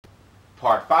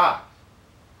Part 5.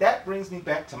 That brings me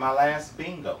back to my last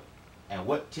bingo and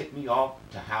what tipped me off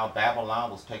to how Babylon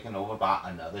was taken over by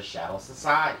another shadow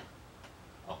society.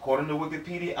 According to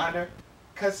Wikipedia under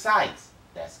Kassites,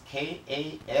 that's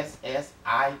K-A-S-S-I-T-E-S,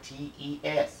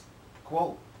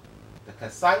 quote, the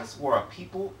Kassites were a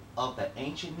people of the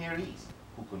ancient Near East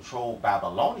who controlled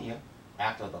Babylonia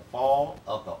after the fall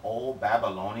of the old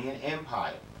Babylonian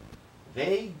Empire.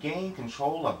 They gained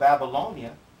control of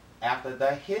Babylonia after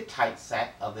the Hittites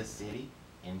sacked of the city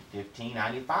in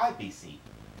 1595 BC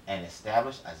and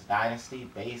established a dynasty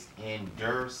based in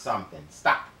Dur something.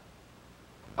 Stop.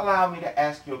 Allow me to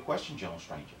ask you a question, Jones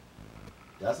Stranger.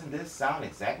 Doesn't this sound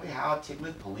exactly how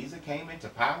Tiglath-Pileser came into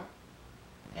power?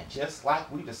 And just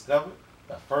like we discovered,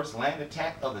 the first land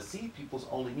attack of the Sea Peoples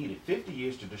only needed 50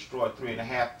 years to destroy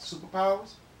 3.5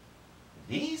 superpowers.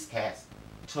 These cats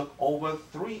took over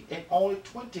 3 in only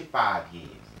 25 years.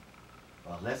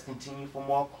 But let's continue for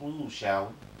more clues, shall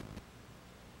we?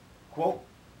 Quote,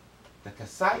 the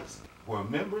Kassites were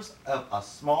members of a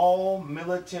small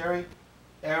military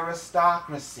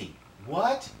aristocracy.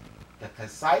 What? The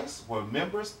Kassites were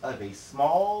members of a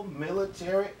small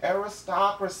military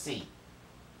aristocracy.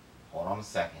 Hold on a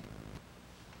second.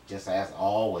 Just as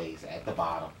always, at the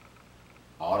bottom,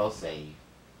 autosave.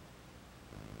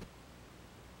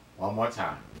 One more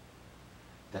time.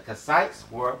 The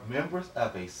Kassites were members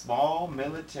of a small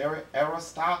military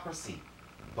aristocracy,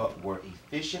 but were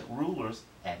efficient rulers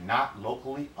and not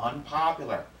locally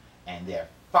unpopular, and their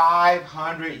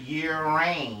 500-year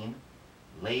reign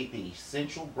laid the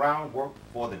essential groundwork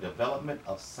for the development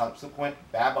of subsequent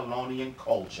Babylonian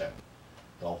culture.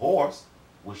 The horse,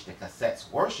 which the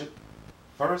Kassites worshipped,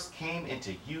 first came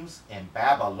into use in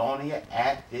Babylonia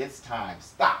at this time.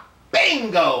 Stop.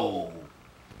 Bingo!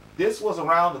 This was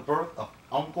around the birth of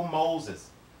Uncle Moses,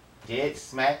 dead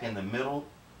smack in the middle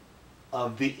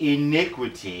of the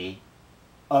iniquity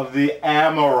of the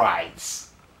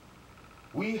Amorites.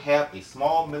 We have a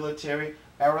small military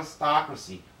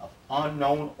aristocracy of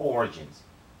unknown origins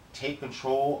take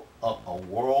control of a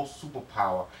world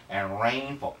superpower and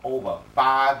reign for over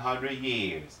 500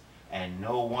 years, and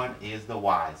no one is the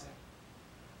wiser.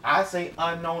 I say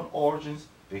unknown origins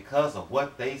because of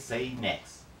what they say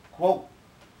next. Quote,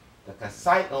 the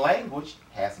Kassite language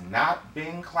has not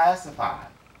been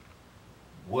classified.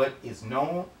 What is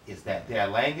known is that their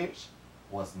language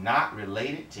was not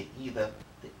related to either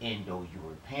the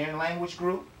Indo-European language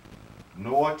group,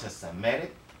 nor to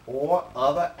Semitic or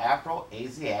other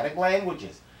Afro-Asiatic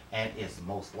languages, and is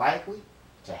most likely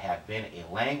to have been a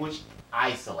language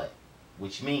isolate,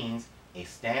 which means a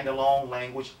standalone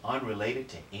language unrelated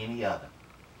to any other.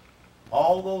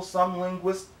 Although some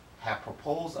linguists have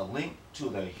proposed a link to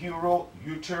the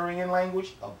Euro-Uturian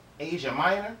language of Asia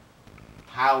Minor,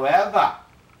 however,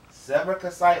 several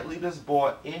Kassite leaders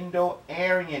bore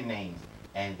Indo-Aryan names,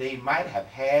 and they might have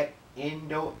had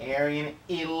Indo-Aryan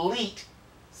elite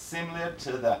similar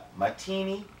to the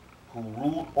Matini, who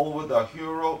ruled over the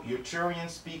Euro-Uturian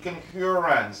speaking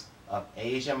Hurons of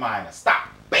Asia Minor. Stop!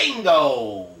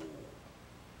 Bingo!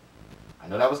 I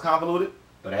know that was convoluted,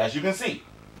 but as you can see,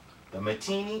 the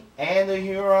Matini and the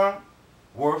Huron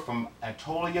were from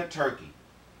Anatolia, Turkey.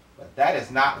 But that is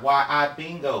not why I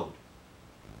bingoed.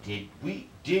 Did we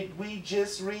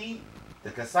just read the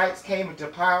Kassites came into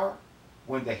power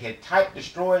when the Hittite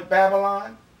destroyed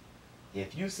Babylon?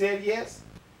 If you said yes,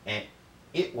 and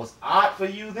it was odd for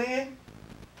you then,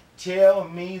 tell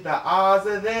me the odds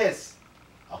of this.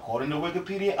 According to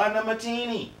Wikipedia under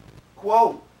Matini,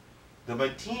 quote, the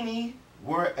Matini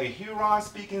were a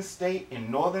Huron-speaking state in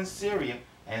northern Syria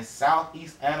and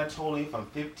southeast Anatolia from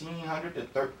 1500 to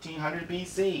 1300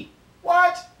 BC.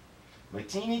 What?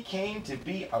 Matini came to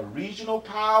be a regional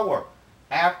power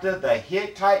after the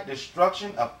Hittite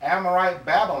destruction of Amorite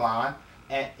Babylon,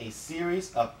 and a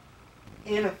series of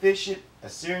inefficient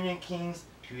Assyrian kings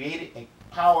created a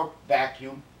power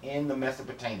vacuum in the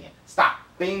Mesopotamia. Stop.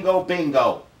 Bingo,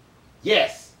 bingo.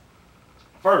 Yes.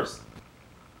 First,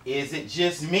 is it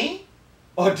just me?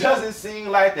 Or does it seem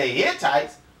like the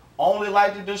Hittites only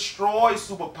like to destroy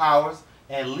superpowers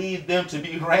and leave them to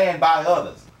be ran by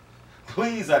others?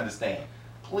 Please understand.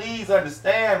 Please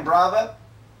understand, brother.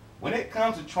 When it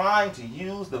comes to trying to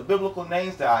use the biblical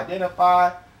names to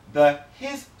identify the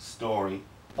history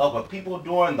of a people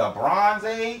during the Bronze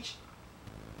Age,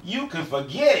 you can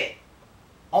forget it.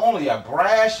 Only a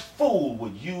brash fool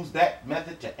would use that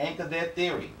method to anchor their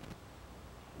theory.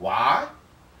 Why?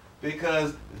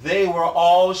 Because they were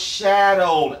all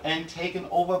shadowed and taken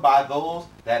over by those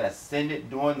that ascended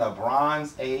during the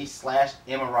Bronze Age /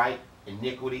 Amorite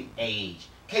iniquity age.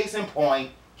 Case in point,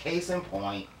 case in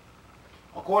point.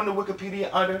 According to Wikipedia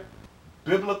under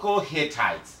Biblical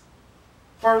Hittites.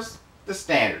 First, the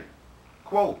standard.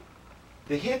 Quote,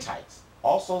 the Hittites,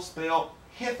 also spelled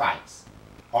Hittites,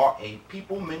 are a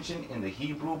people mentioned in the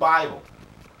Hebrew Bible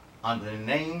under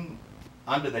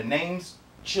the names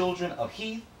children of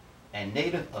Heth and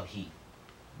native of Heth.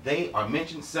 They are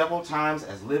mentioned several times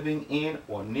as living in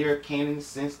or near Canaan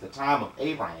since the time of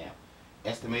Abraham,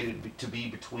 estimated to be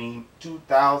between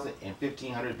 2000 and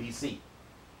 1500 BC,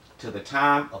 to the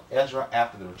time of Ezra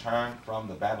after the return from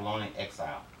the Babylonian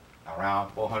exile,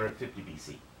 around 450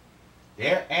 BC.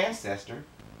 Their ancestor,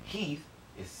 Heth,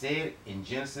 is said in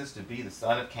Genesis to be the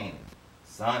son of Canaan,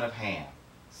 son of Ham,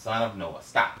 son of Noah.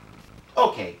 Stop.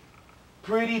 Okay,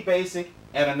 pretty basic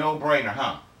and a no-brainer,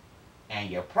 huh? And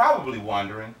you're probably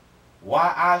wondering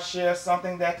why I share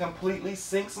something that completely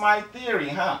sinks my theory,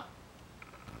 huh?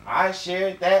 I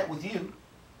shared that with you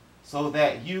so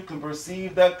that you can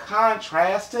perceive the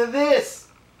contrast to this.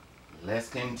 Let's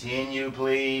continue,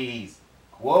 please.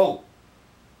 Quote,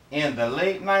 in the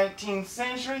late 19th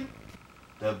century,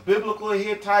 the biblical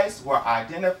Hittites were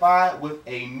identified with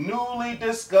a newly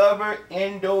discovered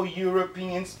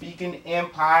Indo-European speaking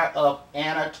empire of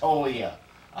Anatolia,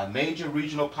 a major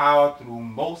regional power through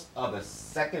most of the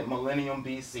second millennium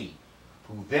BC,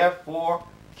 who therefore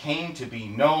came to be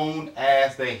known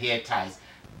as the Hittites.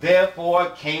 Therefore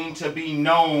came to be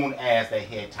known as the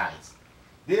Hittites.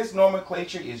 This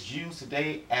nomenclature is used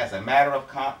today as a matter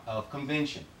of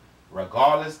convention,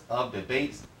 regardless of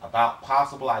debates about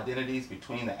possible identities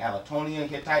between the Anatolian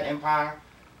Hittite Empire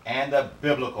and the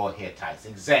biblical Hittites.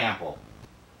 Example.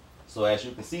 So as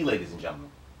you can see, ladies and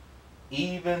gentlemen,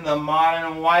 even the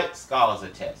modern white scholars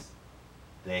attest,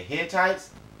 the Hittites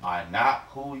are not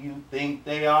who you think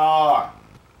they are.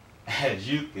 As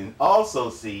you can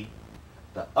also see,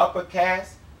 the upper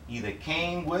caste either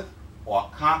came with or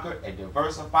conquered a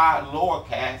diversified lower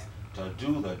caste to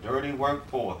do the dirty work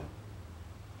for them.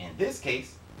 In this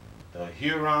case, the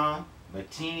Huron,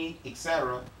 Matini,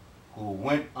 etc., who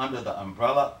went under the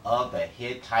umbrella of the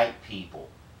Hittite people.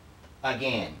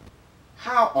 Again,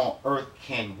 how on earth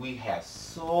can we have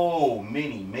so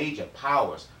many major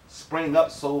powers spring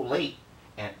up so late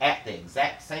and at the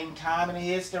exact same time in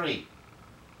history?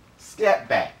 Step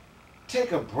back,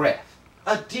 take a breath,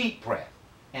 a deep breath,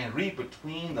 and read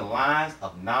between the lines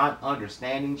of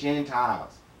non-understanding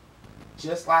Gentiles.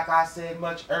 Just like I said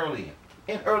much earlier,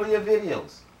 in earlier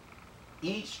videos,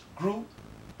 each group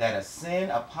that ascend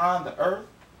upon the earth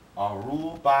are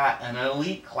ruled by an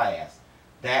elite class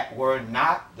that were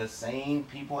not the same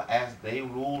people as they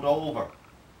ruled over.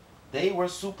 They were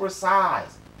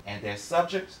supersized, and their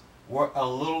subjects were a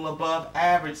little above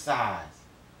average size.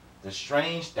 The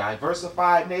strange,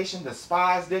 diversified nation the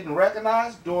spies didn't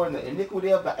recognize during the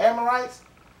iniquity of the Amorites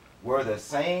were the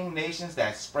same nations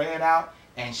that spread out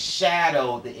and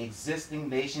shadowed the existing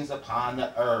nations upon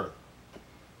the earth.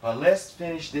 But let's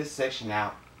finish this section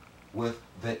out with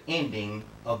the ending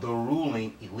of the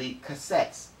ruling elite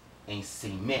cassettes and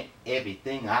cement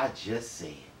everything I just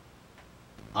said.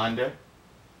 Under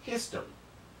history,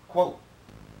 quote,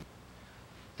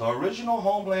 the original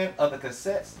homeland of the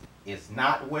cassettes is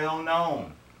not well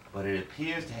known, but it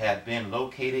appears to have been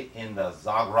located in the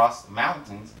Zagros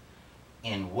Mountains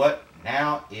in what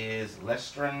now is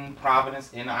Lestrin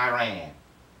Province in Iran.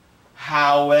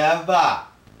 However,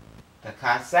 the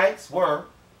Kassites were,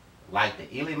 like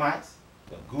the Elamites,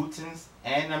 the Gutans,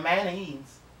 and the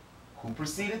Manaeans, who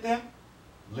preceded them,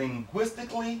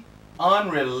 linguistically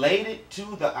unrelated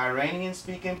to the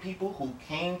Iranian-speaking people who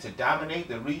came to dominate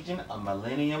the region a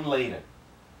millennium later.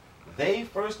 They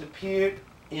first appeared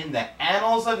in the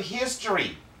annals of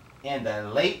history in the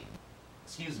late,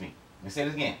 let me say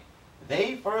this again.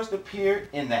 They first appeared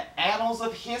in the annals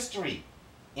of history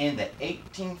in the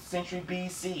 18th century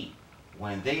BC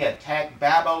when they attacked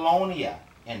Babylonia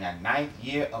in the 9th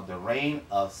year of the reign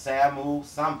of Samu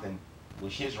something,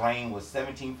 which his reign was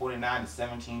 1749 to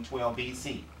 1712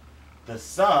 BC, the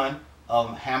son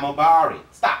of Hammurabi.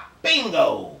 Stop.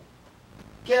 Bingo!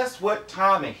 Guess what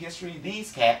time in history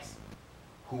these cats,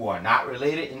 who are not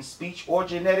related in speech or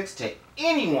genetics to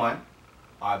anyone,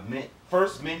 are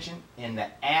first mentioned in the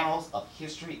annals of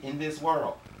history in this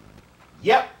world?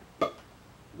 Yep,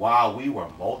 while we were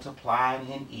multiplying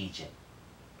in Egypt,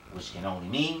 which can only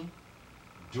mean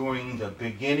during the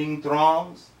beginning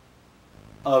throngs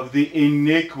of the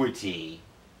iniquity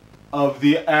of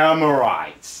the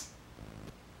Amorites.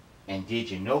 And did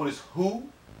you notice who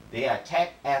they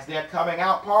attacked as their coming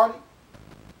out party?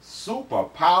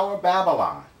 Superpower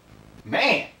Babylon.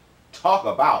 Man, talk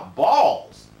about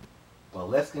balls. But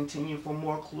let's continue for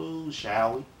more clues,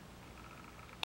 shall we?